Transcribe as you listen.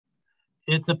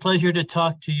It's a pleasure to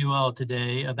talk to you all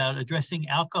today about addressing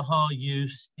alcohol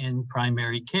use in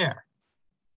primary care.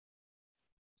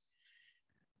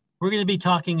 We're going to be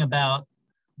talking about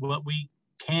what we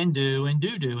can do and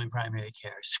do in primary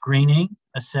care: screening,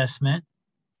 assessment,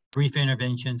 brief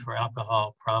intervention for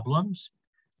alcohol problems,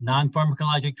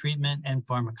 non-pharmacologic treatment, and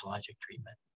pharmacologic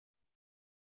treatment.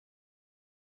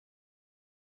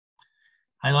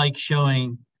 I like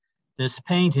showing this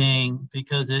painting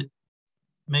because it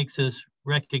makes us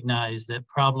recognize that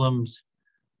problems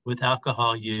with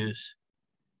alcohol use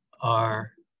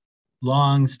are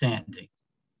long-standing.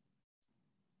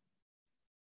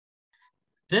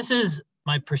 This is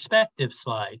my perspective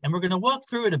slide, and we're going to walk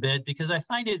through it a bit because I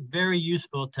find it very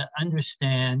useful to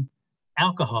understand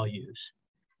alcohol use.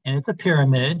 And it's a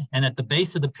pyramid, and at the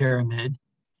base of the pyramid,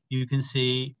 you can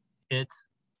see its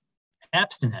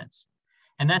abstinence.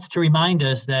 And that's to remind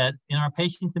us that in our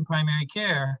patients in primary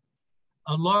care,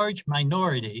 a large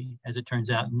minority, as it turns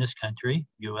out in this country,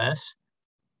 US,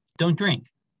 don't drink.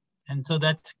 And so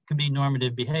that can be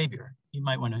normative behavior. You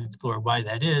might want to explore why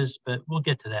that is, but we'll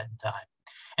get to that in time.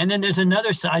 And then there's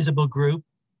another sizable group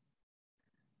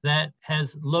that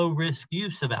has low risk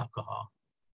use of alcohol.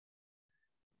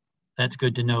 That's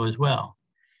good to know as well.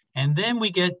 And then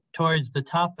we get towards the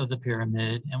top of the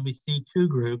pyramid and we see two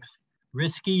groups: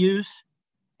 risky use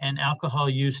and alcohol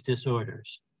use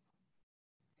disorders.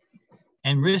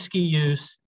 And risky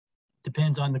use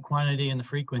depends on the quantity and the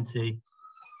frequency,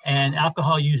 and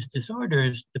alcohol use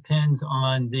disorders depends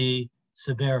on the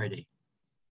severity.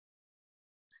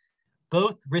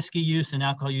 Both risky use and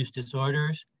alcohol use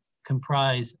disorders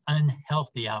comprise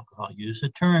unhealthy alcohol use, a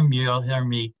term you'll hear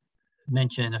me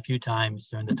mention a few times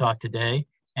during the talk today,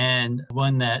 and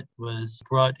one that was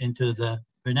brought into the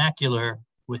vernacular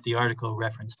with the article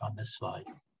referenced on this slide.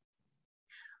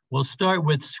 We'll start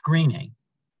with screening.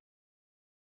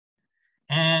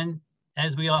 And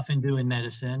as we often do in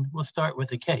medicine, we'll start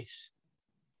with a case.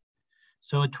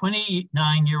 So a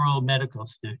 29-year-old medical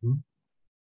student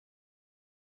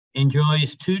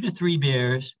enjoys 2 to 3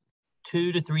 beers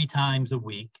 2 to 3 times a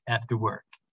week after work.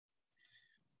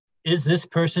 Is this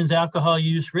person's alcohol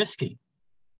use risky?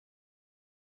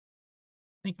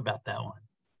 Think about that one.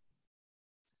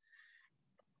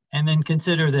 And then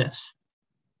consider this.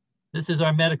 This is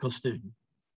our medical student.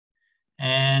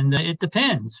 And it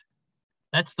depends.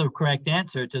 That's the correct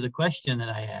answer to the question that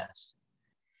I asked.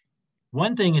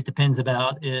 One thing it depends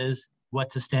about is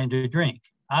what's a standard drink.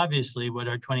 Obviously, what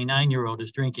our 29-year-old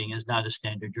is drinking is not a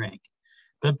standard drink.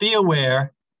 But be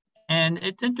aware, and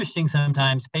it's interesting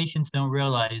sometimes patients don't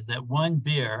realize that one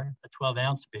beer, a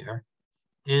 12-ounce beer,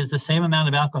 is the same amount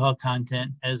of alcohol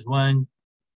content as one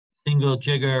single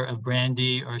jigger of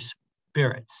brandy or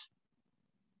spirits,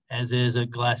 as is a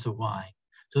glass of wine.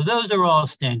 So those are all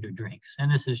standard drinks, and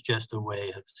this is just a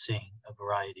way of seeing a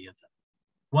variety of them.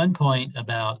 One point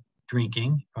about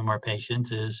drinking from our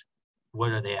patients is,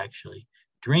 what are they actually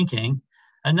drinking?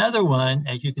 Another one,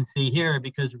 as you can see here,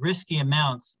 because risky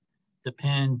amounts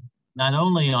depend not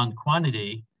only on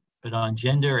quantity, but on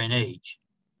gender and age.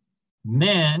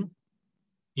 Men,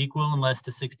 equal and less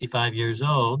to 65 years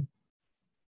old,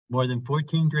 more than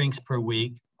 14 drinks per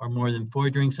week or more than 4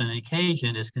 drinks on an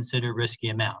occasion is considered risky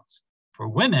amounts. For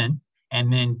women and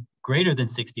men greater than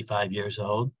 65 years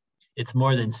old, it's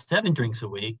more than 7 drinks a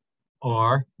week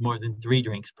or more than 3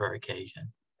 drinks per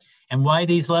occasion. And why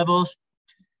these levels?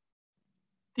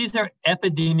 These are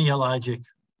epidemiologic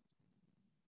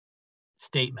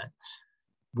statements.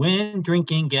 When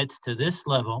drinking gets to this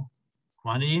level,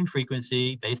 quantity and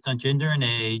frequency based on gender and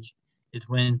age, is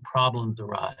when problems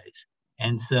arise.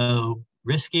 And so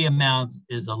risky amounts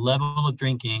is a level of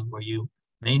drinking where you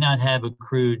may not have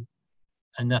accrued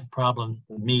enough problems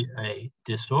to meet a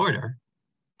disorder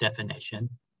definition,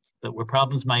 but where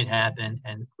problems might happen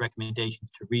and recommendations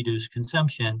to reduce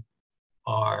consumption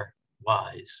are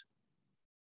wise.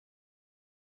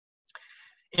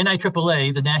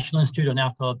 NIAAA, the National Institute on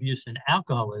Alcohol Abuse and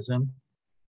Alcoholism,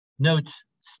 notes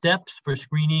steps for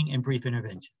screening and brief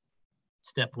intervention.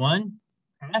 Step 1,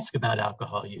 ask about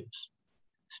alcohol use.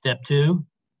 Step 2,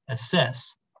 assess.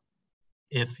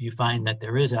 If you find that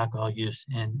there is alcohol use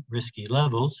in risky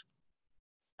levels,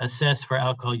 assess for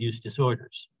alcohol use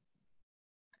disorders.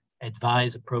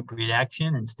 Advise appropriate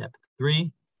action in step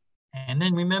 3. And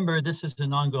then remember, this is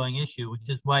an ongoing issue, which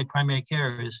is why primary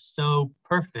care is so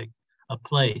perfect a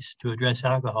place to address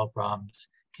alcohol problems.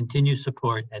 Continue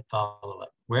support at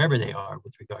follow-up, wherever they are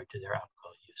with regard to their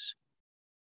alcohol use.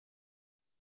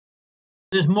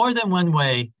 There's more than one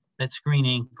way that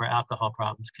screening for alcohol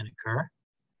problems can occur.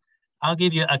 I'll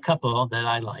give you a couple that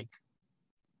I like.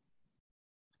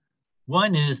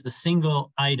 One is the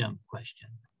single item question.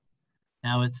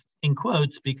 Now it's in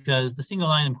quotes because the single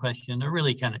item question are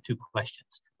really kind of two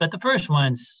questions. But the first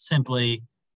one's simply,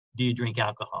 do you drink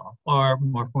alcohol? Or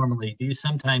more formally, do you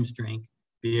sometimes drink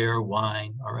beer,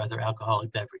 wine, or other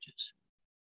alcoholic beverages?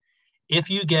 If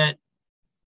you get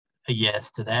a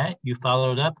yes to that, you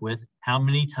follow it up with how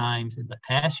many times in the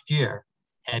past year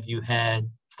have you had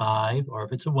 5, or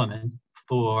if it's a woman,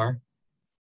 4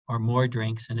 or more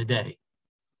drinks in a day?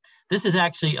 This is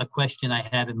actually a question I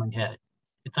have in my head.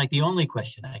 It's like the only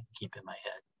question I can keep in my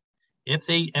head. If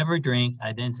they ever drink,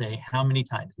 I then say, how many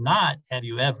times? Not have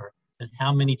you ever, but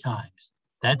how many times?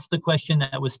 That's the question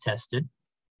that was tested.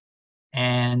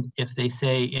 And if they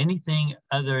say anything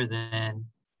other than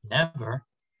never,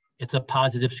 it's a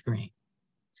positive screen.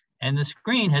 And the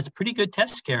screen has pretty good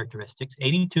test characteristics,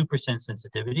 82%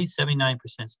 sensitivity, 79%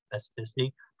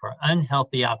 specificity for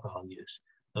unhealthy alcohol use.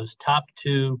 Those top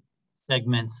 2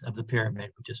 segments of the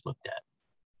pyramid we just looked at.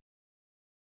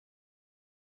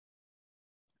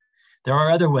 There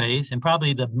are other ways, and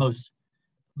probably the most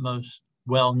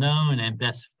well-known and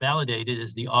best validated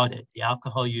is the audit, the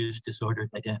Alcohol Use Disorders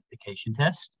Identification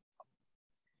Test.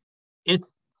 It's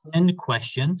 10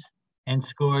 questions and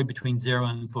scored between 0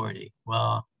 and 40.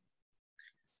 Well,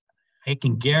 I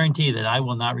can guarantee that I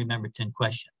will not remember 10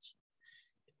 questions,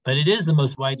 but it is the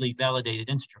most widely validated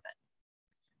instrument.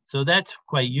 So that's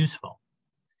quite useful.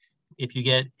 If you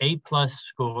get A+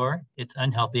 score, it's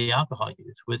unhealthy alcohol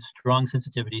use with strong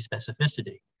sensitivity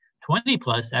specificity.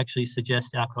 20+ actually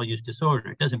suggests alcohol use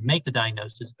disorder. It doesn't make the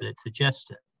diagnosis, but it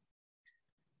suggests it.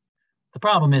 The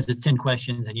problem is it's 10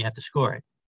 questions and you have to score it.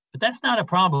 But that's not a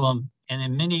problem. And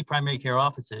in many primary care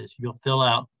offices, you'll fill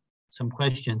out some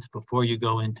questions before you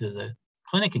go into the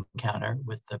clinic encounter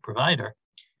with the provider.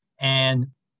 And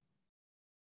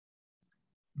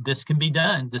this can be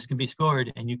done, this can be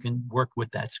scored, and you can work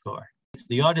with that score.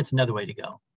 The audit's another way to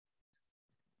go.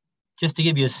 Just to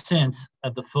give you a sense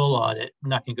of the full audit, I'm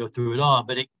not going to go through it all,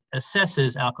 but it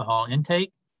assesses alcohol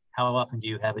intake. How often do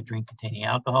you have a drink containing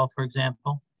alcohol, for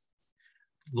example?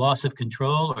 Loss of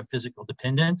control or physical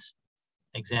dependence.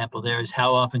 Example there is,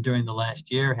 how often during the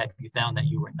last year have you found that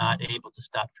you were not able to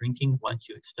stop drinking once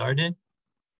you had started?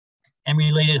 And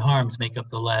related harms make up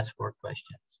the last 4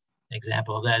 questions.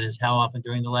 Example of that is, how often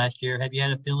during the last year have you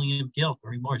had a feeling of guilt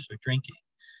or remorse for drinking?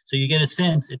 So you get a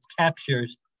sense, it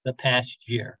captures the past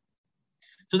year.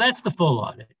 So that's the full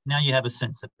audit. Now you have a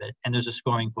sense of it, and there's a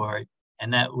scoring for it,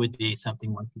 and that would be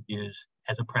something one could use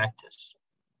as a practice.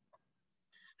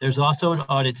 There's also an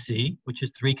audit C, which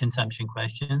is 3 consumption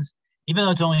questions. Even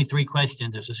though it's only 3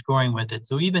 questions, there's a scoring with it.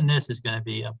 So even this is going to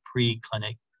be a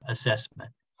pre-clinic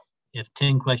assessment. If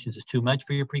 10 questions is too much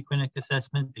for your pre-clinic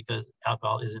assessment, because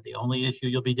alcohol isn't the only issue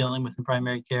you'll be dealing with in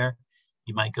primary care,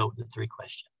 you might go with the 3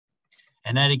 questions.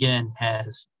 And that again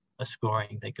has a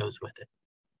scoring that goes with it.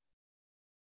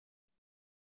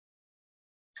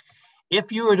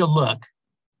 If you were to look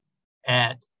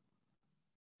at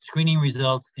screening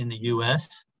results in the US,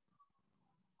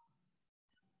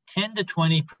 10 to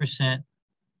 20%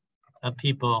 of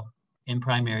people in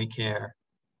primary care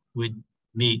would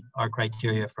meet our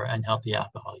criteria for unhealthy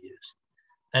alcohol use.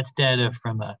 That's data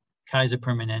from a Kaiser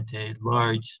Permanente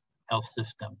large health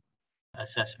system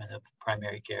assessment of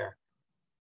primary care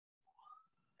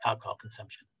alcohol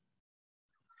consumption.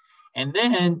 And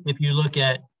then if you look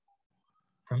at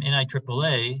from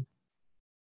NIAAA,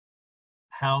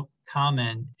 how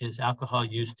common is alcohol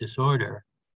use disorder,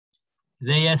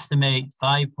 they estimate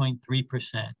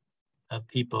 5.3% of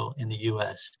people in the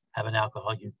US have an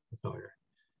alcohol use disorder.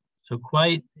 So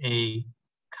quite a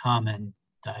common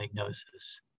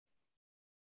diagnosis.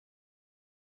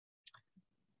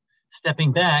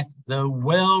 Stepping back, the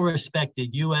well-respected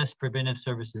US Preventive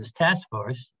Services Task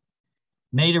Force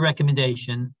made a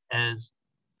recommendation as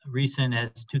recent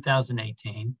as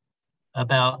 2018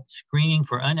 about screening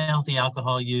for unhealthy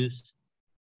alcohol use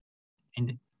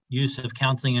and use of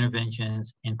counseling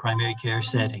interventions in primary care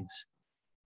settings.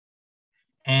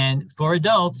 And for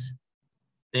adults,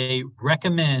 they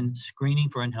recommend screening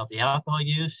for unhealthy alcohol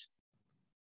use,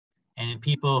 and in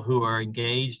people who are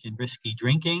engaged in risky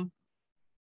drinking,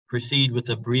 proceed with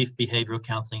a brief behavioral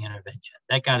counseling intervention.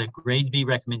 That got a grade B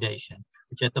recommendation,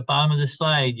 which at the bottom of the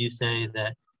slide, you say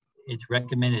that it's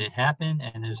recommended it happen,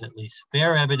 and there's at least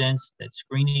fair evidence that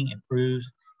screening improves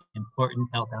important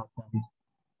health outcomes.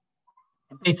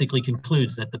 It basically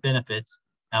concludes that the benefits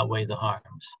outweigh the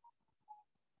harms.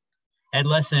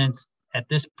 Adolescents, at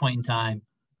this point in time,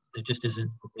 there just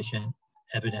isn't sufficient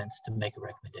evidence to make a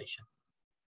recommendation.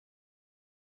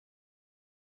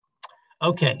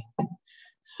 Okay,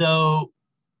 so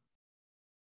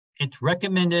it's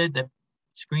recommended that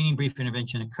screening brief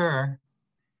intervention occur,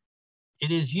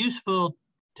 it is useful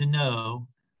to know,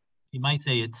 you might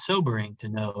say it's sobering to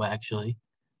know actually,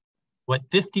 what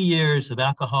 50 years of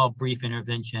alcohol brief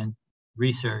intervention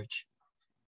research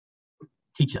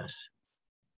teach us.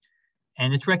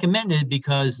 And it's recommended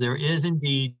because there is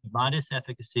indeed modest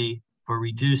efficacy for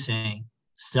reducing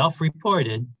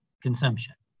self-reported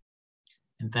consumption.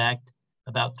 In fact,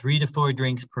 about 3 to 4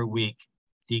 drinks per week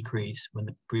decrease when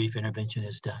the brief intervention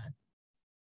is done.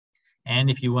 And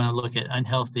if you want to look at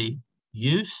unhealthy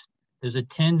use, there's a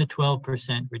 10 to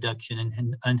 12% reduction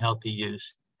in unhealthy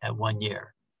use at 1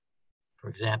 year. For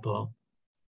example,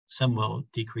 some will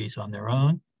decrease on their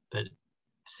own, but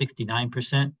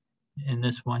 69% in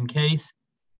this one case,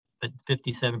 but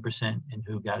 57% in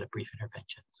who got a brief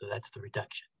intervention. So that's the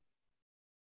reduction.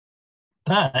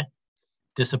 But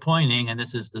disappointing, and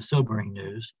this is the sobering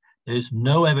news, there's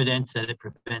no evidence that it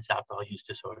prevents alcohol use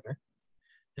disorder.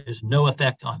 There's no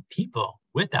effect on people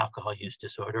with alcohol use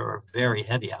disorder or very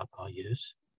heavy alcohol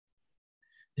use.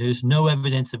 There's no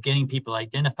evidence of getting people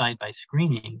identified by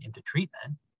screening into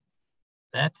treatment.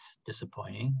 That's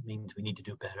disappointing. It means we need to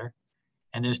do better.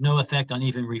 And there's no effect on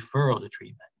even referral to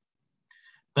treatment.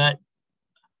 But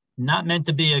not meant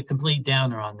to be a complete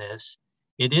downer on this,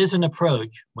 it is an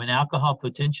approach when alcohol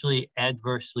potentially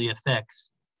adversely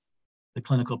affects the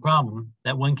clinical problem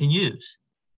that one can use.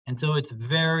 And so it's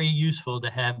very useful to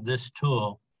have this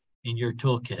tool in your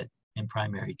toolkit in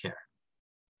primary care.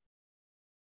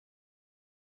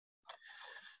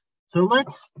 So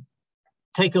let's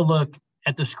take a look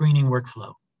at the screening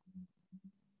workflow.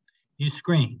 You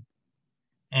screen,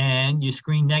 and you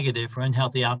screen negative for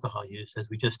unhealthy alcohol use, as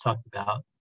we just talked about.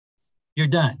 You're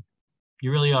done.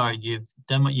 You really are. You've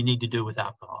done what you need to do with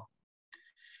alcohol.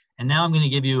 And now I'm going to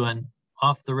give you an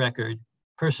off-the-record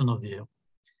personal view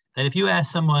that if you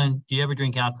ask someone, do you ever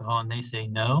drink alcohol, and they say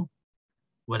no,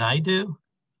 what I do,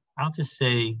 I'll just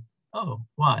say, oh,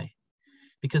 why?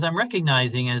 Because I'm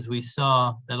recognizing, as we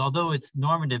saw, that although it's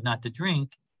normative not to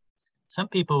drink, some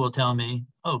people will tell me,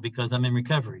 oh, because I'm in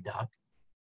recovery, doc.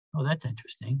 Oh, that's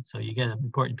interesting. So you get an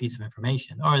important piece of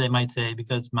information. Or they might say,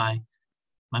 because my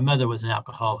mother was an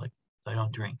alcoholic, so I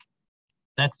don't drink.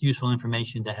 That's useful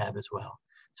information to have as well.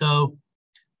 So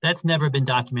that's never been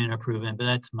documented or proven, but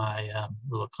that's my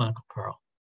little clinical pearl.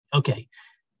 Okay,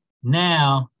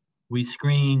 now we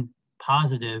screen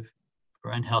positive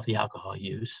for unhealthy alcohol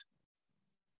use.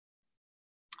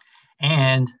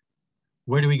 And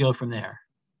where do we go from there?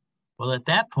 Well, at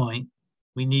that point,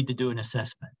 we need to do an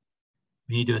assessment.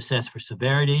 We need to assess for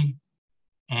severity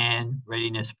and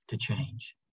readiness to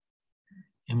change.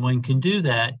 And one can do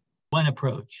that. One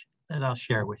approach that I'll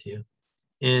share with you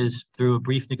is through a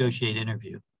brief negotiated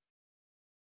interview.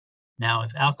 Now,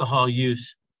 if alcohol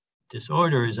use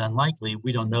disorder is unlikely,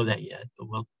 we don't know that yet, but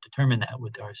we'll determine that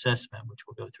with our assessment, which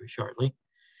we'll go through shortly.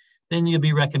 Then you'll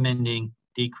be recommending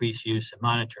decreased use and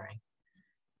monitoring.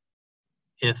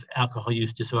 If alcohol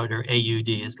use disorder, AUD,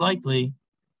 is likely,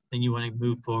 then you want to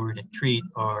move forward and treat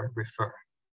or refer.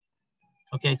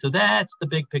 Okay, so that's the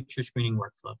big picture screening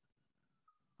workflow.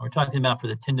 We're talking about for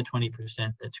the 10 to 20%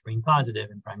 that screen positive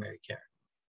in primary care.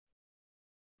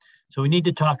 So we need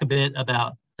to talk a bit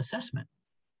about assessment.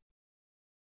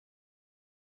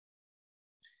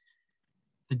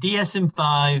 The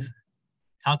DSM-5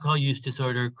 alcohol use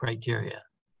disorder criteria,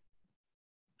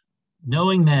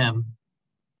 knowing them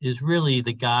is really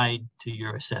the guide to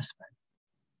your assessment.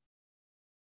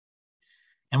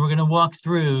 And we're going to walk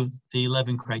through the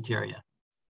 11 criteria.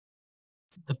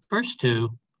 The first two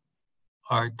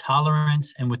are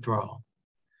tolerance and withdrawal.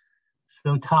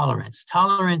 So tolerance.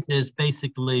 Tolerance is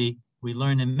basically, we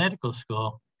learn in medical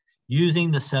school,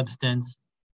 using the substance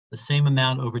the same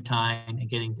amount over time and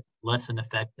getting less an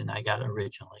effect than I got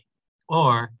originally,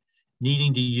 or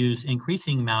needing to use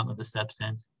increasing amount of the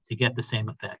substance to get the same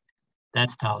effect.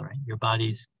 That's tolerant. Your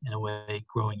body's, in a way,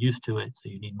 growing used to it, so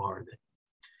you need more of it.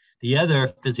 The other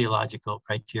physiological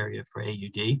criteria for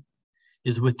AUD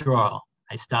is withdrawal.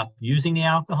 I stop using the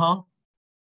alcohol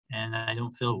and I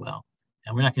don't feel well.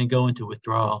 And we're not going to go into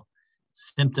withdrawal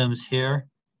symptoms here.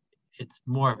 It's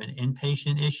more of an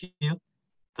inpatient issue,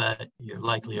 but you're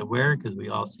likely aware because we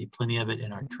all see plenty of it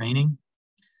in our training.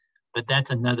 But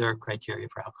that's another criteria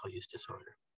for alcohol use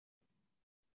disorder.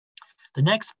 The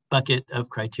next bucket of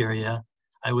criteria,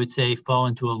 I would say, fall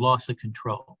into a loss of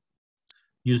control,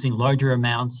 using larger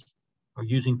amounts or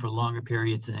using for longer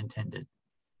periods than intended.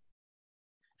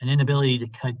 An inability to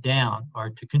cut down or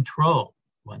to control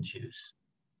one's use,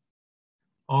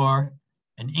 or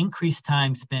an increased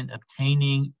time spent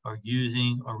obtaining or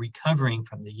using or recovering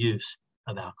from the use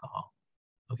of alcohol.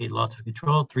 Okay, loss of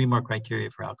control, 3 more criteria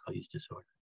for alcohol use disorder.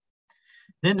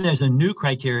 Then there's a new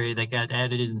criteria that got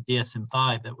added in the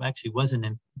DSM-5 that actually wasn't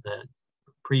in the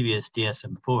previous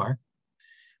DSM-4,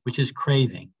 which is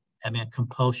craving, having a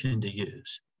compulsion to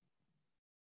use.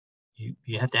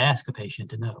 You have to ask a patient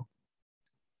to know,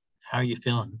 how are you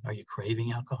feeling? Are you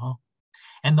craving alcohol?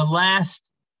 And the last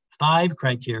 5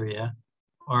 criteria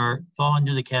fall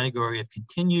under the category of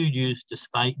continued use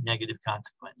despite negative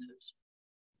consequences.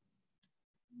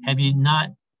 Have you not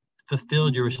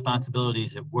fulfilled your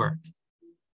responsibilities at work?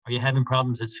 Are you having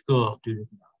problems at school due to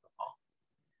alcohol?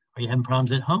 Are you having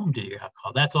problems at home due to your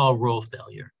alcohol? That's all role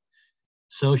failure.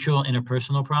 Social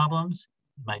interpersonal problems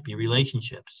might be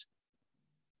relationships.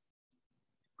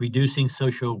 Reducing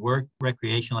social work,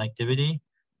 recreational activity.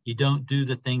 You don't do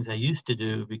the things I used to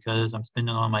do because I'm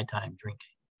spending all my time drinking.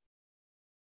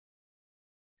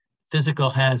 Physical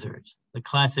hazards. The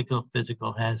classical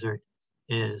physical hazard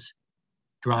is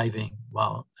driving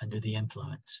while under the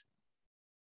influence,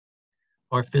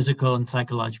 or physical and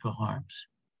psychological harms.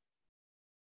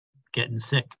 Getting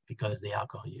sick because of the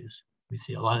alcohol use. We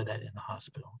see a lot of that in the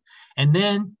hospital. And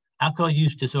then alcohol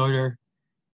use disorder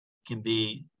can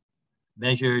be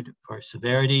measured for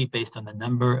severity based on the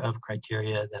number of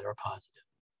criteria that are positive.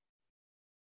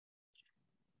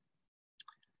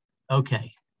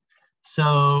 Okay,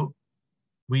 so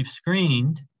we've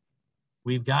screened,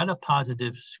 we've got a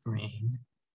positive screen.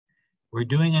 We're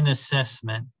doing an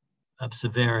assessment of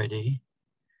severity,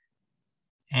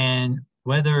 and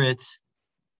whether it's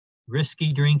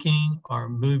risky drinking or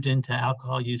moved into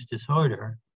alcohol use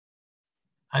disorder,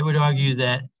 I would argue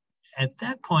that at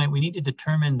that point, we need to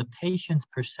determine the patient's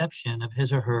perception of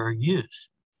his or her use,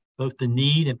 both the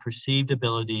need and perceived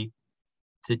ability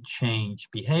to change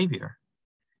behavior.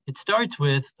 It starts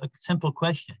with a simple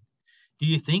question. Do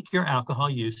you think your alcohol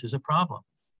use is a problem?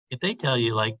 If they tell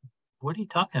you, like, what are you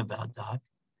talking about, doc?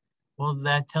 Well,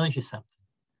 that tells you something.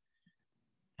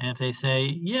 And if they say,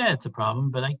 yeah, it's a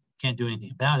problem, but I can't do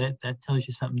anything about it, that tells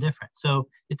you something different. So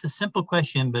it's a simple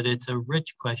question, but it's a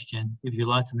rich question, gives you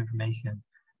lots of information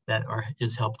that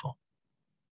is helpful.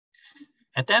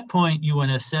 At that point, you want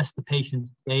to assess the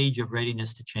patient's stage of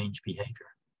readiness to change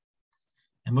behavior.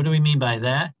 And what do we mean by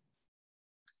that?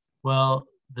 Well,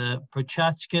 the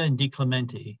Prochaska and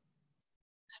DiClemente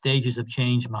stages of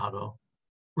change model,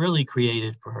 really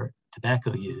created for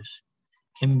tobacco use,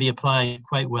 can be applied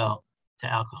quite well to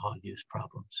alcohol use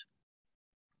problems.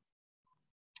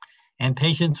 And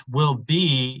patients will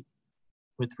be,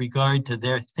 with regard to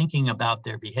their thinking about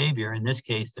their behavior, in this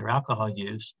case, their alcohol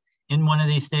use, in one of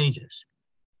these stages.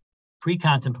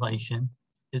 Pre-contemplation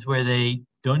is where they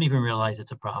don't even realize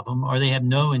it's a problem, or they have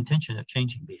no intention of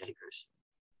changing behaviors.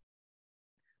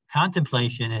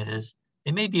 Contemplation is,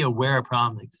 they may be aware a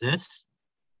problem exists,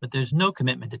 but there's no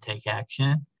commitment to take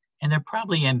action, and they're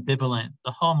probably ambivalent.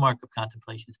 The hallmark of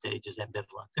contemplation stage is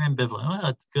ambivalent. They're ambivalent. Well,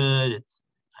 it's good,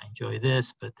 I enjoy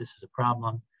this, but this is a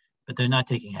problem, but they're not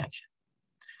taking action.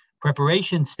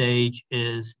 Preparation stage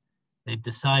is they've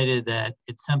decided that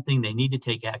it's something they need to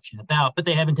take action about, but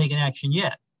they haven't taken action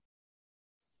yet.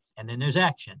 And then there's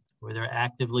action, where they're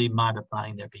actively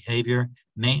modifying their behavior.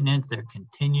 Maintenance, they're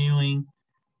continuing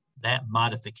that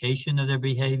modification of their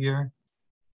behavior.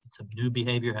 Some new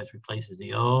behavior has replaces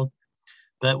the old.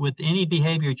 But with any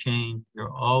behavior change,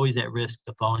 you're always at risk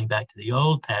of falling back to the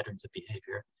old patterns of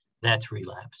behavior. That's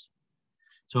relapse.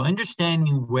 So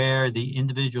understanding where the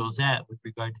individual is at with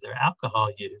regard to their alcohol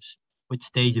use, which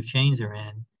stage of change they're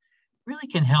in, really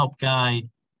can help guide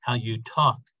how you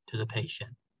talk to the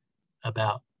patient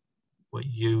about what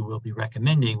you will be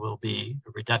recommending will be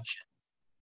a reduction.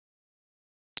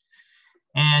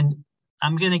 And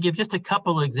I'm going to give just a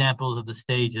couple of examples of the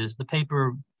stages. The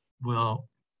paper will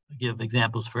give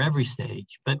examples for every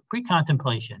stage, but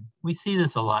pre-contemplation, we see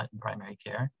this a lot in primary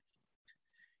care.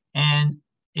 And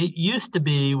it used to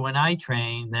be when I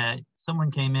trained that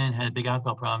someone came in, had a big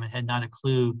alcohol problem, and had not a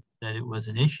clue that it was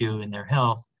an issue in their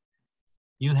health.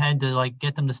 You had to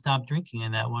get them to stop drinking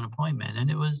in that one appointment. And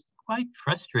it was quite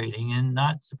frustrating and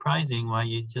not surprising why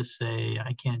you just say,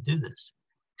 I can't do this.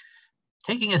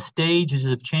 Taking a stages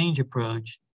of change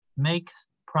approach makes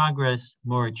progress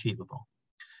more achievable.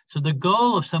 So the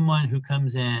goal of someone who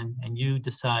comes in and you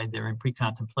decide they're in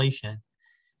pre-contemplation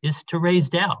is to raise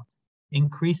doubt,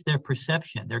 increase their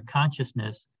perception, their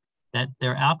consciousness that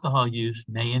their alcohol use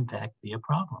may in fact be a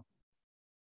problem.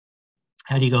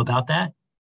 How do you go about that?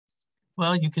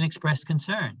 Well, you can express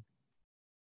concern.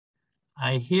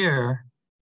 I hear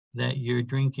that you're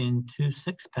drinking 2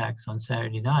 6-packs on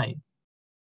Saturday night.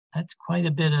 That's quite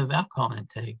a bit of alcohol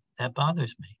intake. That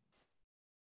bothers me.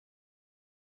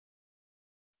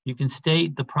 You can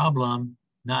state the problem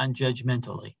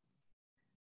non-judgmentally.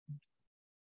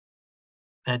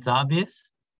 that's obvious,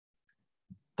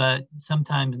 but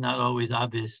sometimes not always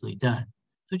obviously done.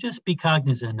 So just be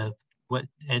cognizant of what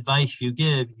advice you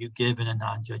give in a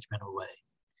non-judgmental way.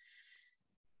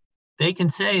 They can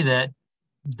say that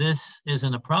this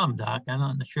isn't a problem, doc. I'm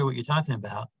not sure what you're talking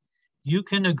about. You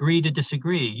can agree to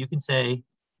disagree. You can say,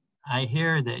 I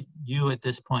hear that you at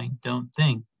this point don't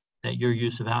think that your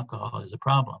use of alcohol is a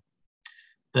problem.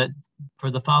 But for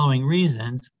the following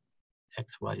reasons,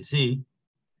 X, Y, Z,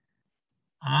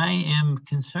 I am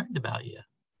concerned about you.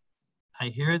 I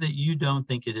hear that you don't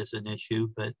think it is an issue,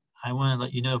 but I want to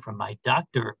let you know from my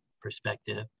doctor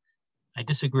perspective, I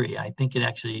disagree. I think it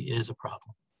actually is a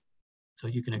problem. So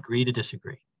you can agree to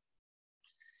disagree.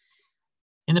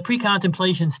 In the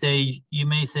pre-contemplation stage, you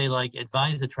may say, like,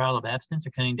 advise a trial of abstinence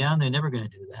or cutting down. They're never going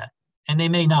to do that. And they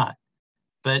may not.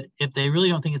 But if they really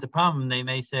don't think it's a problem, they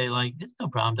may say, like, it's no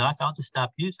problem, doc. I'll just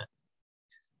stop using.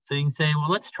 So you can say, well,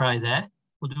 let's try that.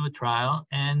 We'll do a trial,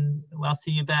 and I'll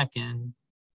see you back in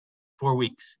 4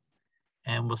 weeks,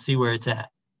 and we'll see where it's at.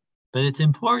 But it's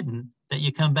important that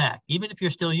you come back, even if you're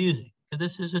still using, because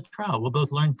this is a trial. We'll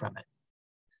both learn from it.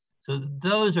 So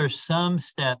those are some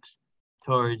steps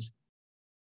towards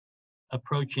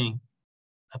approaching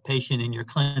a patient in your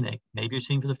clinic. Maybe you're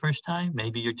seeing for the first time.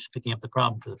 Maybe you're just picking up the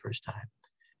problem for the first time,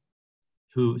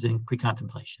 who's in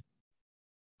pre-contemplation.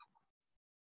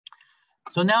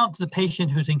 So now to the patient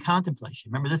who's in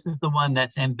contemplation. Remember, this is the one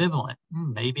that's ambivalent.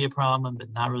 Maybe a problem,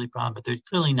 but not really a problem, but they're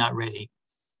clearly not ready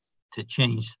to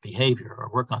change behavior or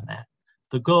work on that.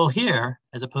 The goal here,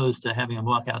 as opposed to having them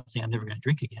walk out and say, I'm never going to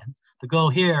drink again, the goal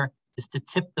here is to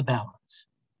tip the balance.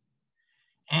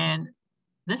 And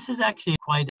this is actually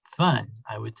quite fun,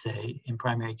 I would say, in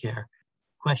primary care.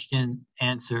 Question,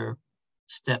 answer,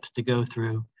 steps to go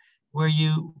through, where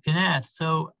you can ask,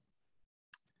 so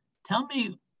tell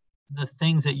me the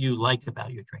things that you like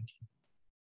about your drinking.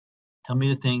 Tell me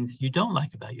the things you don't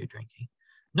like about your drinking.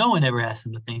 No one ever asks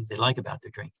them the things they like about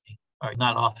their drinking, or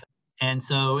not often. And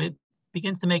so it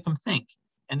begins to make them think.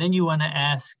 And then you want to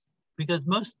ask, because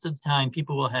most of the time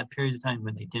people will have periods of time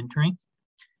when they didn't drink.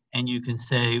 And you can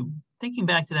say, thinking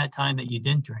back to that time that you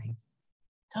didn't drink,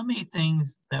 tell me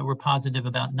things that were positive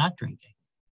about not drinking.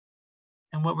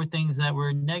 And what were things that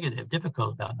were negative,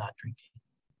 difficult about not drinking?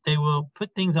 They will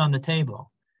put things on the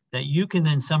table that you can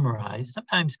then summarize.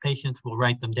 Sometimes patients will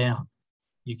write them down.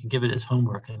 You can give it as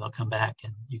homework and they'll come back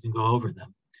and you can go over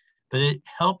them. But it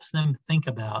helps them think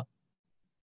about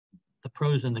the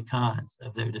pros and the cons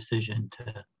of their decision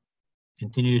to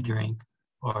continue to drink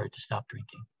or to stop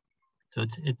drinking. So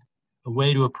it's a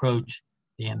way to approach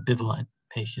the ambivalent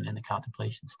patient in the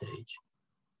contemplation stage.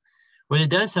 What it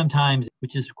does sometimes,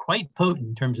 which is quite potent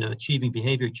in terms of achieving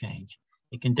behavior change,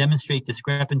 it can demonstrate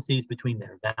discrepancies between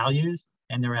their values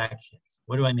and their actions.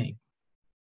 What do I mean?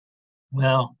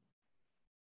 Well,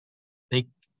 they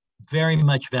very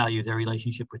much value their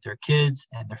relationship with their kids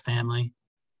and their family,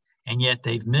 and yet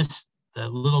they've missed the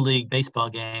Little League baseball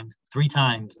game 3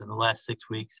 times in the last 6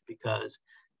 weeks because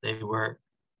they were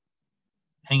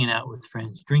hanging out with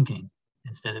friends drinking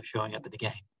instead of showing up at the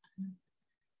game.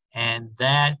 And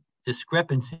that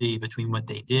discrepancy between what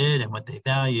they did and what they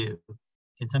value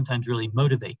can sometimes really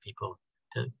motivate people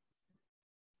to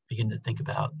begin to think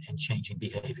about and changing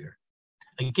behavior.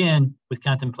 Again, with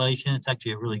contemplation, it's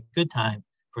actually a really good time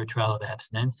for a trial of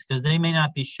abstinence because they may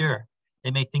not be sure.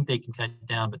 They may think they can cut it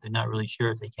down, but they're not really sure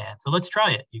if they can. So let's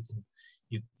try it.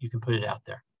 You can put it out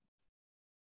there.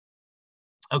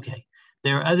 Okay,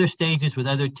 there are other stages with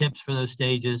other tips for those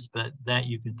stages, but that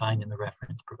you can find in the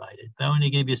reference provided. But I want to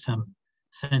give you some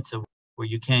sense of where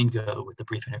you can go with the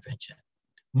brief intervention.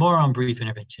 More on brief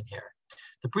intervention here.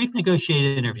 The brief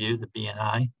negotiated interview, the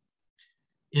BNI,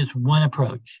 is one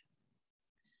approach.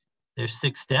 There's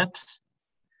 6 steps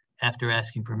after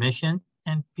asking permission,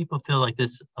 and people feel like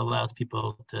this allows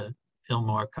people to feel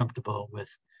more comfortable with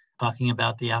talking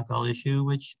about the alcohol issue,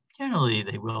 which generally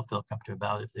they will feel comfortable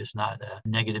about if there's not a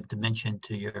negative dimension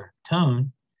to your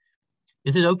tone.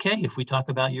 Is it okay if we talk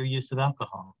about your use of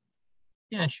alcohol?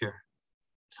 Yeah, sure.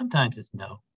 Sometimes it's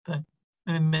no, but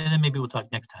then maybe we'll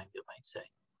talk next time, you might say.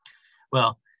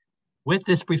 Well, with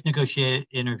this brief negotiated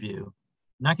interview,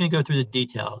 I'm not going to go through the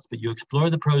details, but you explore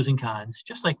the pros and cons,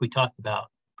 just like we talked about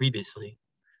previously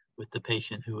with the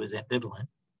patient who is ambivalent.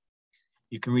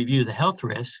 You can review the health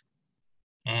risk,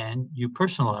 and you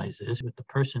personalize this with the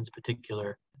person's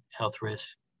particular health risk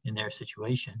in their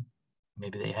situation.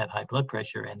 Maybe they have high blood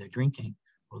pressure and they're drinking.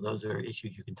 Well, those are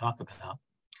issues you can talk about.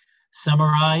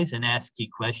 Summarize and ask key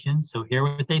questions. So hear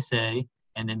what they say,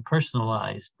 and then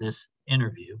personalize this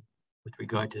interview with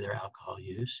regard to their alcohol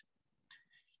use.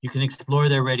 You can explore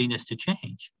their readiness to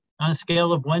change on a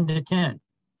scale of 1 to 10.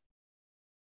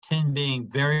 10 being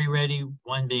very ready,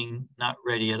 1 being not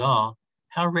ready at all,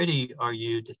 how ready are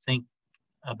you to think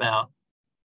about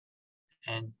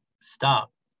and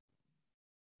stop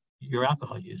your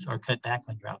alcohol use or cut back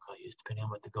on your alcohol use, depending on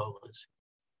what the goal is?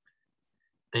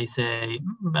 They say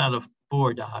about a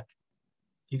 4, doc.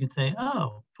 You can say,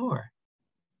 oh, 4.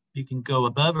 You can go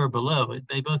above or below.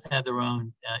 They both have their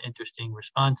own interesting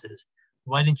responses.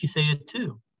 Why didn't you say a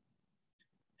 2?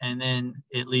 And then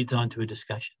it leads on to a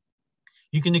discussion.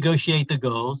 You can negotiate the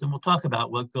goals, and we'll talk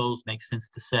about what goals make sense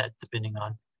to set depending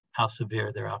on how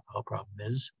severe their alcohol problem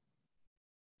is.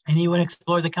 And you want to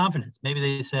explore the confidence. Maybe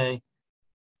they say,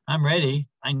 I'm ready.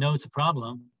 I know it's a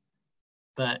problem,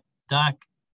 but doc,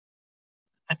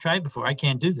 I've tried before. I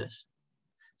can't do this.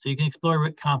 So you can explore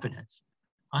with confidence.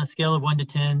 On a scale of 1 to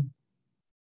 10,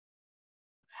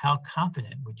 how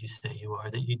confident would you say you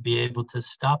are that you'd be able to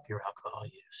stop your alcohol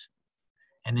use?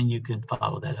 And then you can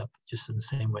follow that up just in the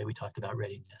same way we talked about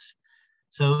readiness.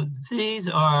 So these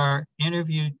are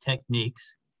interview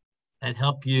techniques that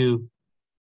help you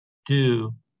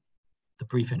do the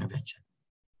brief intervention.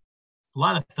 A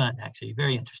lot of fun, actually,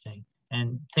 very interesting,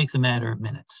 and takes a matter of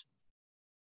minutes.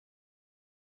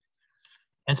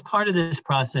 As part of this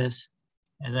process,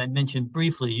 as I mentioned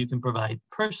briefly, you can provide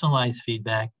personalized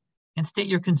feedback and state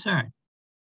your concern.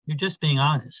 You're just being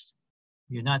honest.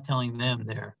 You're not telling them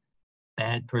they're a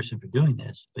bad person for doing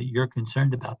this, but you're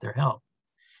concerned about their health.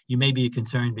 You may be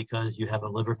concerned because you have a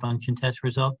liver function test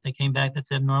result that came back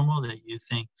that's abnormal that you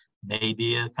think may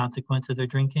be a consequence of their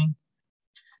drinking.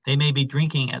 They may be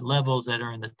drinking at levels that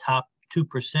are in the top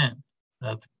 2%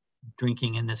 of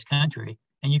drinking in this country,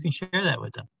 and you can share that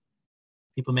with them.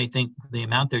 People may think the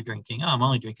amount they're drinking, oh, I'm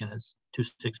only drinking 2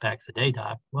 6-packs a day,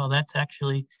 doc. Well, that's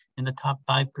actually in the top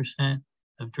 5%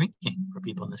 of drinking for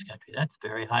people in this country. That's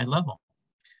very high level.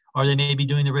 Or they may be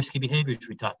doing the risky behaviors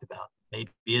we talked about.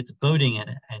 Maybe it's boating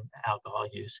and alcohol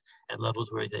use at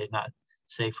levels where they're not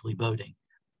safely boating,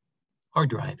 or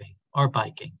driving, or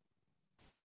biking.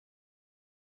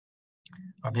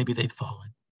 Or maybe they've fallen.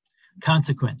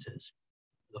 Consequences,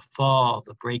 the fall,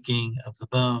 the breaking of the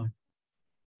bone,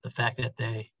 the fact that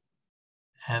they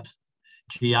have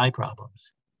GI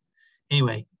problems.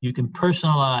 Anyway, you can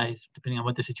personalize depending on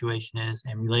what the situation is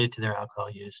and relate it to their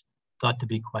alcohol use, thought to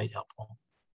be quite helpful.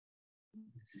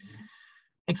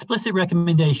 Explicit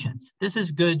recommendations. This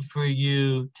is good for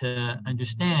you to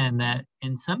understand that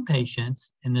in some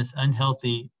patients in this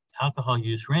unhealthy alcohol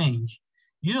use range,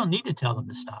 you don't need to tell them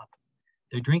to stop.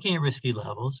 They're drinking at risky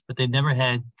levels, but they've never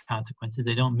had consequences.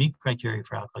 They don't meet criteria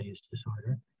for alcohol use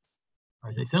disorder,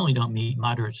 or they certainly don't meet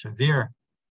moderate severe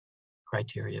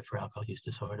criteria for alcohol use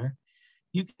disorder.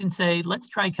 You can say, let's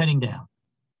try cutting down.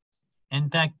 In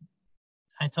fact,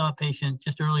 I saw a patient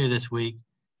just earlier this week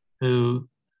who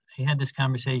he had this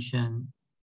conversation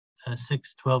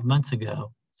 12 months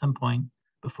ago, some point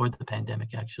before the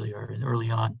pandemic actually, or early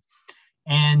on.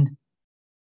 And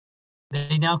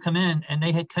they now come in and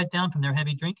they had cut down from their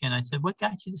heavy drinking. I said, what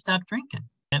got you to stop drinking?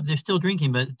 And they're still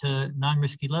drinking, but to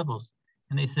non-risky levels.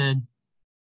 And they said,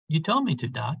 you told me to,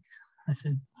 doc. I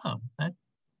said, oh,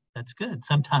 that's good.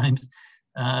 Sometimes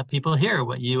people hear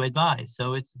what you advise.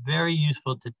 So it's very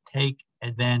useful to take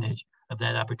advantage of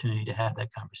that opportunity to have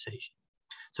that conversation.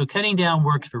 So cutting down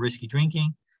works for risky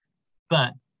drinking,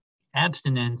 but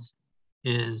abstinence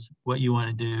is what you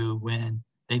want to do when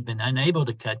they've been unable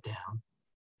to cut down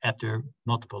after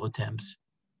multiple attempts,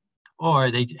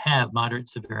 or they have moderate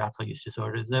severe alcohol use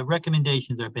disorders. The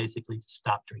recommendations are basically to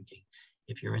stop drinking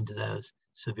if you're into those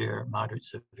severe, moderate,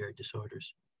 severe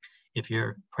disorders. If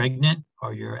you're pregnant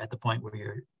or you're at the point where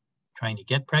you're trying to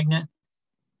get pregnant,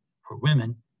 for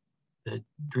women, the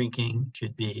drinking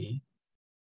should be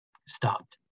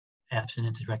stopped.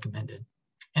 Abstinence is recommended.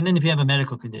 And then if you have a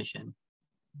medical condition,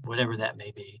 whatever that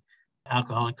may be,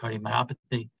 alcoholic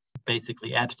cardiomyopathy,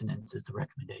 basically abstinence is the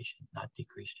recommendation, not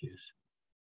decreased use.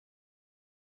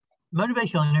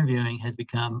 Motivational interviewing has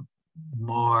become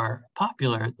more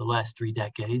popular the last 3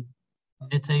 decades.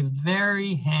 It's a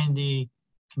very handy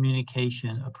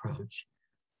communication approach,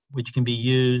 which can be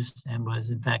used and was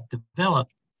in fact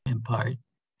developed in part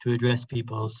to address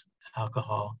people's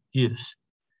alcohol use.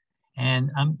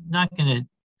 And I'm not going to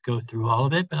go through all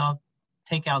of it, but I'll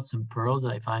take out some pearls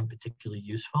that I find particularly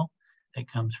useful that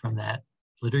comes from that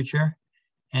literature,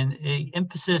 and an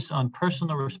emphasis on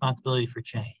personal responsibility for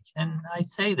change. And I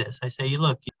say this, I say,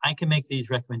 look, I can make these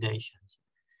recommendations,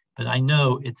 but I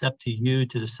know it's up to you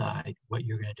to decide what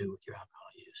you're going to do with your alcohol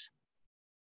use.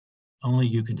 Only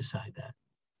you can decide that.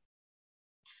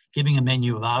 Giving a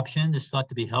menu of options is thought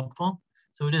to be helpful.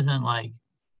 So it isn't like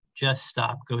just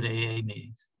stop, go to AA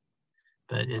meetings,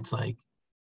 but it's like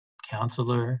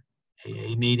counselor,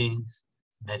 AA meetings,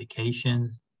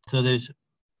 medications. So there's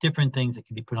different things that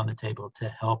can be put on the table to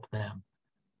help them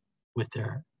with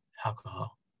their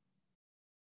alcohol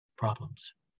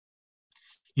problems.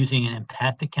 Using an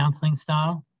empathic counseling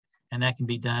style, and that can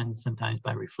be done sometimes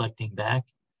by reflecting back,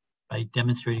 by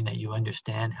demonstrating that you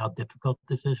understand how difficult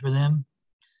this is for them.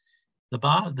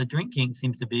 The drinking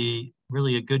seems to be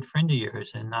really a good friend of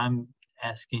yours, and I'm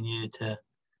asking you to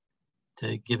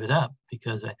give it up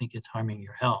because I think it's harming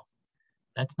your health.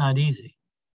 That's not easy.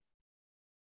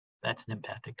 That's an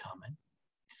empathic comment.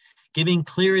 Giving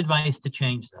clear advice to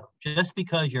change, though. Just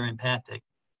because you're empathic,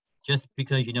 just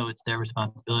because you know it's their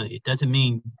responsibility, it doesn't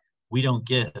mean we don't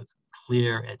give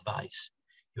clear advice.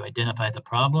 You identify the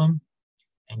problem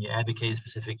and you advocate a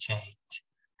specific change.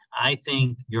 I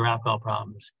think your alcohol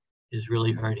problems is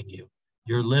really hurting you.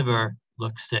 Your liver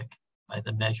looks sick by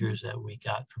the measures that we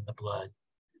got from the blood.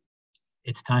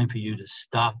 It's time for you to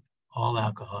stop all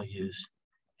alcohol use,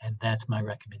 and that's my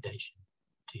recommendation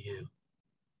to you.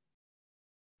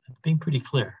 That's being pretty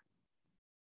clear.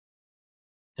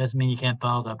 Doesn't mean you can't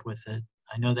follow up with it.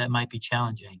 I know that might be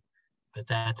challenging, but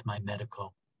that's my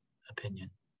medical opinion.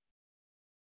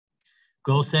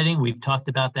 Goal setting, we've talked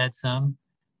about that some,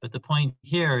 but the point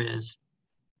here is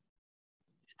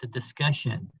it's a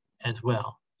discussion as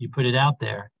well. You put it out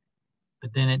there,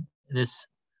 but then this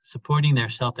supporting their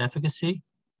self-efficacy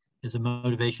is a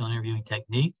motivational interviewing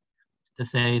technique to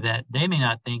say that they may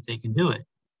not think they can do it,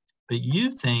 but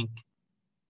you think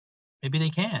maybe they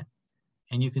can.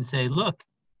 And you can say, look,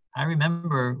 I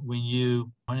remember when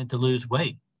you wanted to lose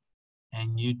weight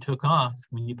and you took off,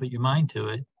 when you put your mind to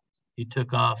it, you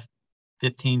took off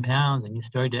 15 pounds and you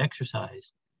started to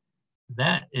exercise.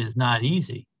 That is not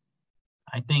easy.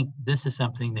 I think this is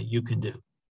something that you can do.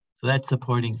 So that's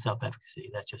supporting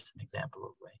self-efficacy. That's just an example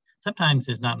of a way. Sometimes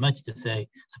there's not much to say,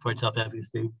 support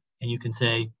self-efficacy, and you can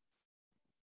say,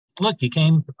 look, you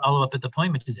came to follow up at the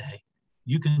appointment today.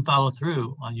 You can follow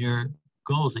through on your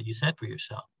goals that you set for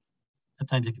yourself.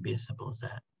 Sometimes it can be as simple as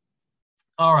that.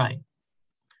 All right,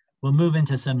 we'll move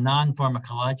into some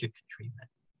non-pharmacologic treatment.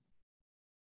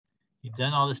 You've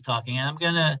done all this talking, and I'm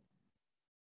gonna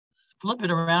flip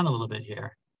it around a little bit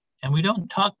here. And we don't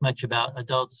talk much about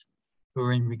adults who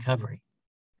are in recovery,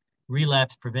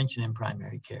 relapse prevention in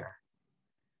primary care.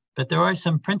 But there are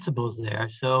some principles there.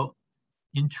 So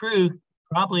in truth,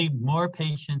 probably more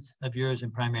patients of yours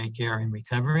in primary care are in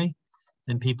recovery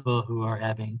than people who are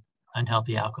having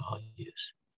unhealthy alcohol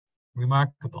use.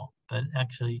 Remarkable, but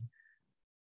actually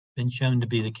been shown to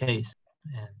be the case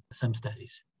in some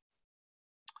studies.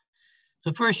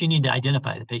 So first, you need to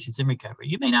identify the patients in recovery.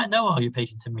 You may not know all your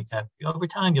patients in recovery. Over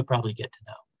time, you'll probably get to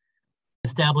know.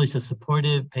 Establish a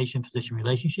supportive patient-physician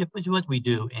relationship, which is what we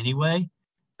do anyway.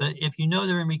 But if you know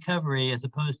they're in recovery, as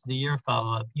opposed to the year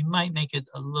follow-up, you might make it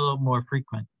a little more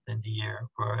frequent than the year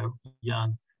for a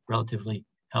young, relatively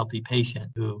healthy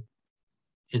patient who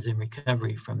is in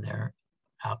recovery from their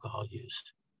alcohol use.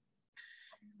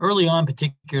 Early on,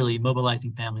 particularly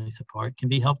mobilizing family support can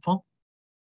be helpful.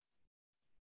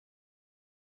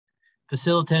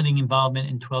 Facilitating involvement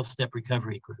in 12-step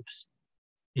recovery groups.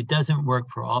 It doesn't work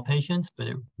for all patients, but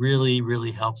it really,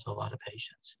 really helps a lot of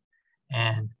patients.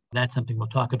 And that's something we'll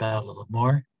talk about a little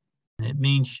more. And it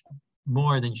means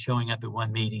more than showing up at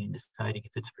one meeting and deciding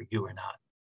if it's for you or not.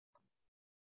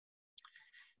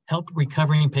 Help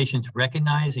recovering patients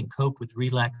recognize and cope with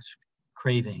relapse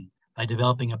craving by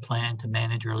developing a plan to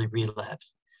manage early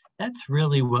relapse. That's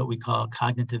really what we call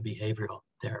cognitive behavioral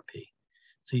therapy.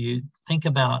 So you think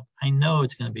about, I know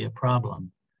it's going to be a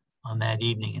problem on that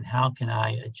evening, and how can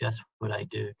I adjust what I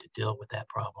do to deal with that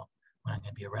problem when I'm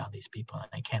going to be around these people and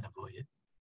I can't avoid it.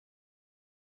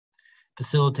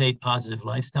 Facilitate positive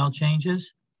lifestyle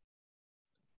changes.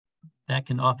 That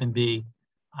can often be,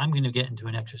 I'm going to get into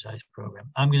an exercise program.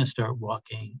 I'm going to start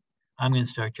walking. I'm going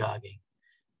to start jogging.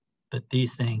 But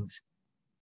these things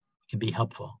can be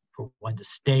helpful for one to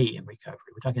stay in recovery.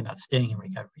 We're talking about staying in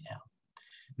recovery now.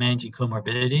 Managing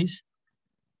comorbidities.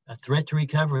 A threat to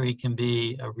recovery can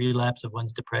be a relapse of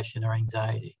one's depression or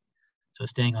anxiety. So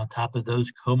staying on top of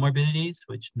those comorbidities,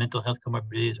 which mental health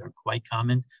comorbidities are quite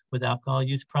common with alcohol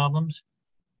use problems,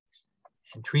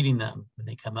 and treating them when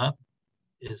they come up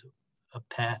is a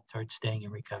path towards staying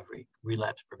in recovery,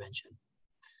 relapse prevention.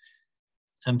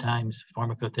 Sometimes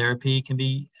pharmacotherapy can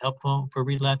be helpful for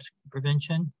relapse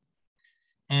prevention.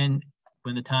 And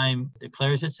when the time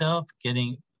declares itself,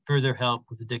 getting further help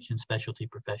with addiction specialty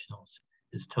professionals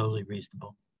is totally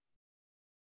reasonable.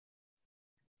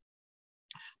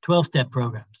 12-step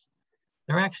programs.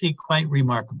 They're actually quite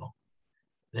remarkable.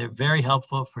 They're very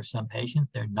helpful for some patients.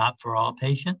 They're not for all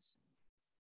patients.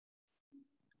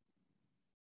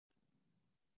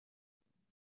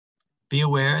 Be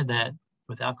aware that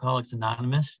with Alcoholics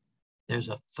Anonymous, there's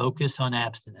a focus on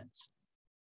abstinence.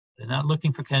 They're not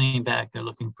looking for cutting back, they're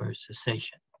looking for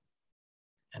cessation.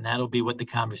 And that'll be what the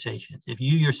conversation is. If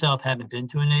you yourself haven't been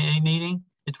to an AA meeting,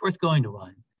 it's worth going to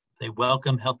one. They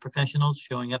welcome health professionals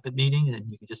showing up at meetings, and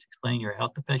you can just explain you're a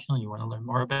health professional, you want to learn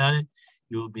more about it,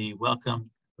 you will be welcomed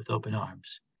with open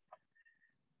arms.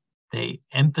 They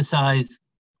emphasize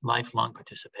lifelong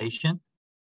participation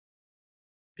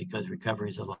because recovery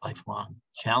is a lifelong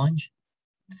challenge.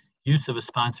 Use of a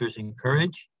sponsor is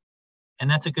encouraged. And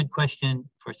that's a good question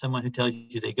for someone who tells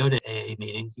you they go to AA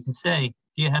meetings. You can say,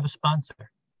 do you have a sponsor?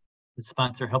 Is the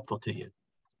sponsor helpful to you?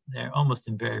 They're almost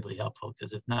invariably helpful,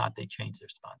 because if not, they change their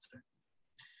sponsor.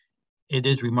 It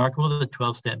is remarkable that the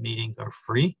 12-step meetings are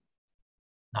free.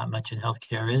 Not much in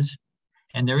healthcare is.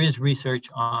 And there is research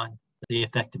on the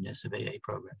effectiveness of AA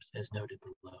programs, as noted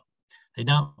below. They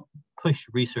don't push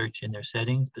research in their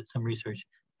settings, but some research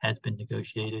has been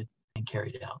negotiated and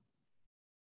carried out.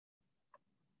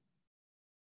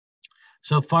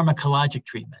 So pharmacologic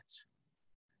treatments.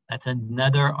 That's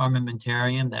another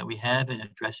armamentarium that we have in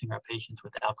addressing our patients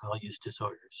with alcohol use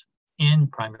disorders in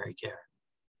primary care.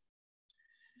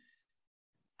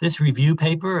 This review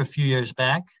paper a few years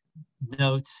back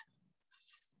notes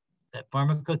that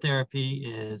pharmacotherapy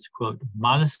is, quote,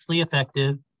 modestly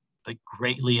effective, but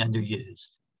greatly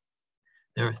underused.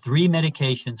 There are 3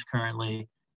 medications currently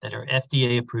that are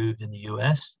FDA approved in the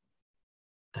US: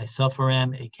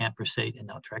 disulfiram, acamprosate, and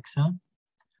naltrexone.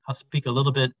 I'll speak a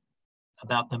little bit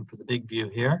about them for the big view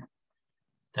here.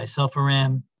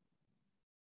 Disulfiram,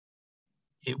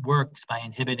 it works by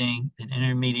inhibiting an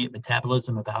intermediate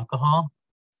metabolism of alcohol,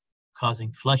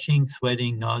 causing flushing,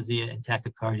 sweating, nausea, and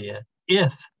tachycardia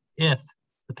if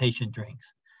the patient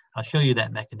drinks. I'll show you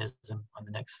that mechanism on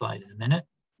the next slide in a minute.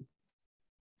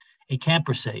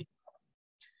 Acamprosate.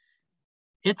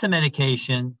 It's a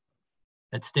medication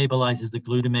that stabilizes the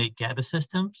glutamate GABA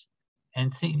systems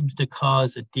and seems to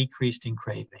cause a decrease in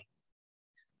craving.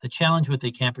 The challenge with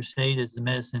acamprosate is the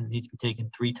medicine needs to be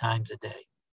taken 3 times a day.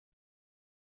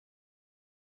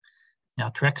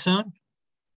 Naltrexone,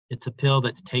 it's a pill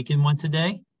that's taken once a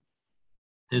day.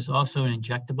 There's also an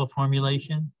injectable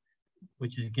formulation,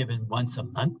 which is given once a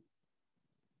month.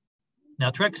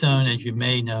 Naltrexone, as you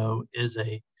may know, is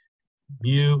a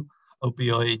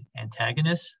mu-opioid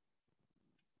antagonist,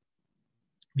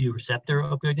 mu receptor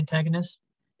opioid antagonist.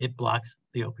 It blocks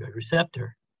the opioid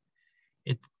receptor.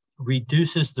 It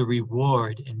reduces the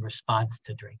reward in response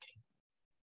to drinking.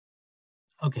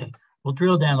 Okay, we'll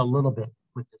drill down a little bit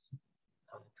with this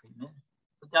treatment.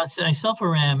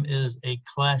 Disulfiram is a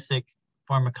classic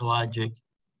pharmacologic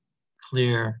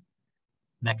clear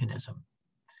mechanism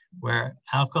where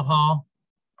alcohol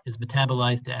is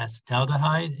metabolized to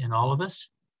acetaldehyde in all of us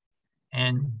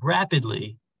and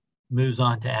rapidly moves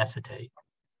on to acetate.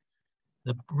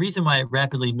 The reason why it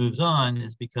rapidly moves on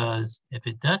is because if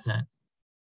it doesn't,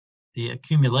 the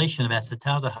accumulation of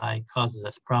acetaldehyde causes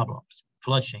us problems: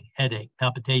 flushing, headache,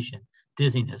 palpitation,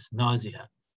 dizziness, nausea.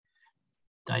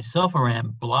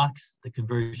 Disulfiram blocks the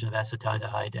conversion of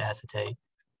acetaldehyde to acetate,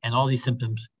 and all these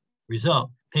symptoms result.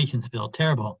 Patients feel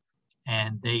terrible,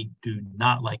 and they do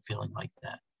not like feeling like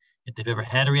that. If they've ever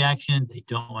had a reaction, they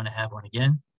don't want to have one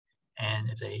again. And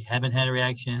if they haven't had a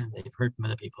reaction, they've heard from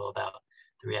other people about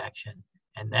the reaction.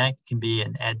 And that can be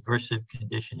an adversive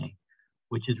conditioning,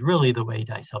 which is really the way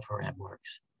disulfiram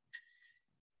works.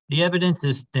 The evidence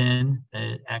is thin that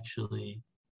it actually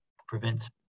prevents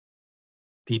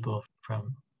people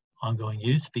from ongoing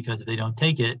use, because if they don't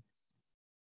take it,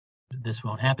 this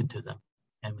won't happen to them.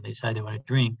 And when they decide they want to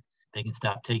drink, they can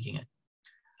stop taking it.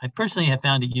 I personally have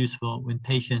found it useful when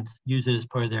patients use it as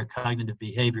part of their cognitive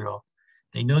behavioral.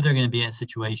 They know they're going to be in a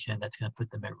situation that's going to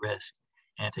put them at risk.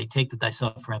 And if they take the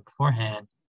disulfiram beforehand,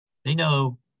 they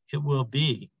know it will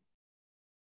be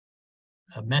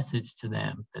a message to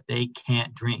them that they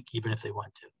can't drink, even if they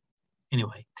want to.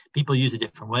 Anyway, people use it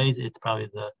different ways. It's probably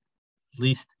the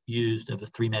least used of the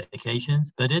 3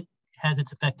 medications, but it has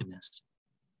its effectiveness.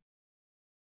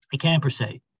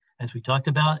 Acamprosate, as we talked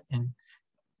about, in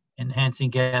enhancing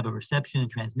GABA reception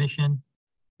and transmission,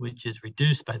 which is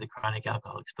reduced by the chronic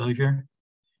alcohol exposure.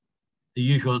 The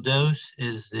usual dose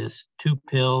is this 2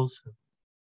 pills,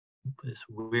 this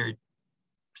weird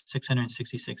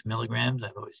 666 milligrams.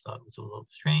 I've always thought it was a little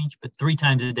strange, but 3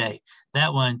 times a day.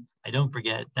 That one, I don't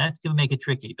forget, that's going to make it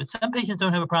tricky. But some patients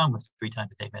don't have a problem with 3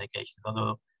 times a day medication,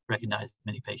 although I recognize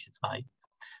many patients might.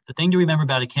 The thing to remember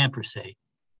about acamprosate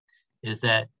is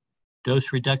that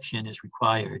dose reduction is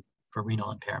required for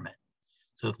renal impairment.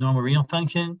 So if normal renal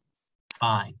function,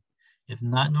 fine. If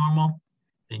not normal,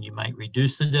 then you might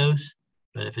reduce the dose.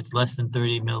 But if it's less than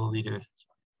 30 milliliters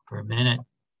per minute,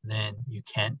 then you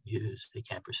can't use a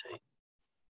camprosate.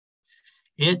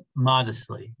 It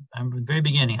modestly, from the very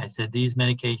beginning, I said these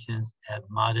medications have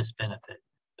modest benefit,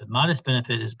 but modest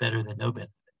benefit is better than no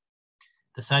benefit.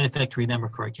 The side effect to remember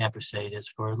for a camprosate is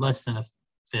for less than a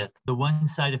fifth. The one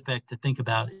side effect to think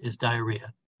about is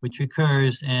diarrhea, which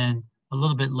occurs in a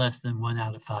little bit less than 1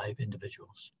 out of 5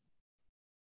 individuals.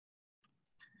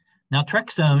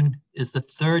 Naltrexone is the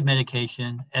third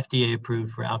medication FDA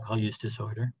approved for alcohol use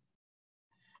disorder.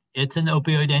 It's an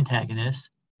opioid antagonist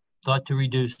thought to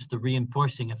reduce the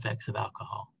reinforcing effects of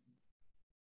alcohol.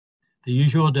 The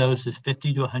usual dose is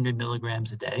 50 to 100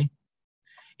 milligrams a day.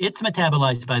 It's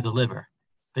metabolized by the liver,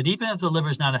 but even if the liver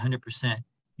is not 100%,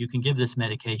 you can give this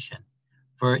medication.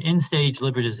 For end-stage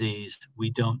liver disease, we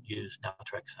don't use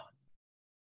naltrexone.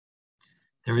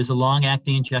 There is a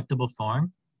long-acting injectable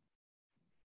form,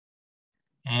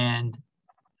 and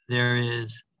there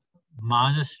is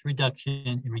modest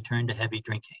reduction in return to heavy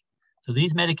drinking. So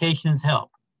these medications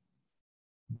help.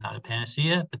 Not a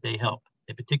panacea, but they help.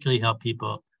 They particularly help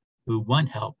people who want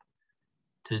help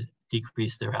to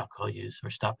decrease their alcohol use or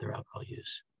stop their alcohol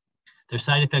use. There are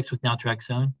side effects with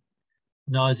naltrexone: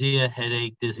 nausea,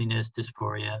 headache, dizziness,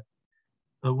 dysphoria.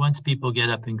 But once people get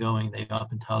up and going, they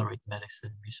often tolerate the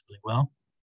medicine reasonably well.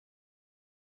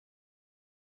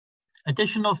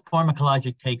 Additional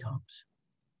pharmacologic take-homes.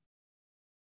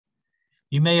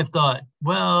 You may have thought,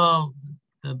 well,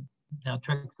 the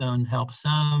naltrexone helps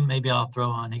some, maybe I'll throw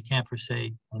on a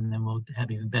camprosate and then we'll have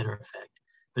even better effect.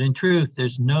 But in truth,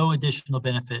 there's no additional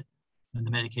benefit when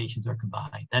the medications are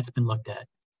combined. That's been looked at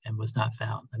and was not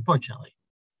found, unfortunately.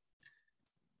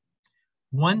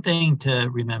 One thing to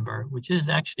remember, which is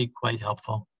actually quite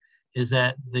helpful, is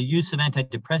that the use of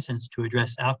antidepressants to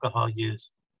address alcohol use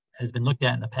has been looked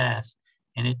at in the past,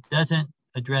 and it doesn't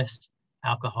address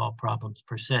alcohol problems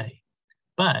per se.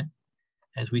 But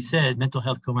as we said, mental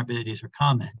health comorbidities are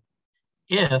common.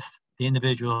 If the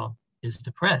individual is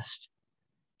depressed,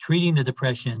 treating the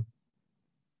depression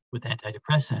with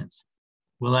antidepressants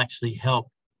will actually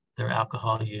help their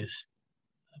alcohol use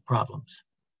problems.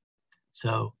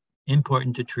 So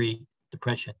important to treat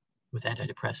depression with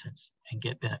antidepressants and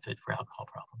get benefit for alcohol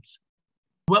problems.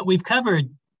 What we've covered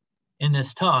in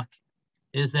this talk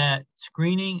is that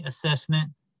screening,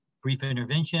 assessment, brief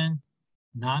intervention,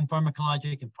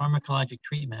 non-pharmacologic and pharmacologic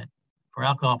treatment for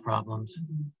alcohol problems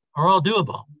are all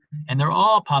doable, and they're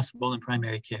all possible in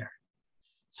primary care.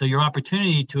 So your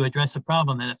opportunity to address a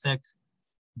problem that affects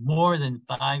more than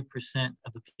 5%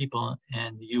 of the people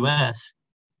in the US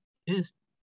is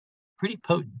pretty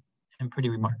potent and pretty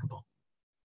remarkable.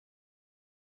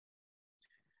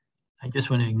 I just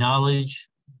want to acknowledge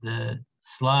the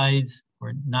slides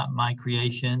were not my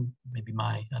creation, maybe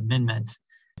my amendments.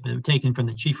 They were taken from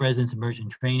the Chief Residence Immersion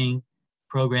Training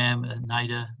Program,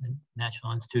 NIDA,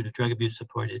 National Institute of Drug Abuse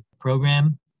Supported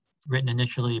Program, written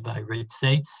initially by Rich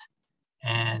Sates,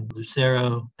 and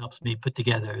Lucero helps me put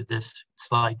together this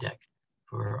slide deck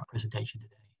for our presentation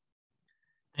today.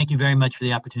 Thank you very much for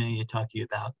the opportunity to talk to you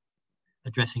about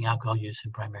addressing alcohol use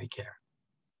in primary care.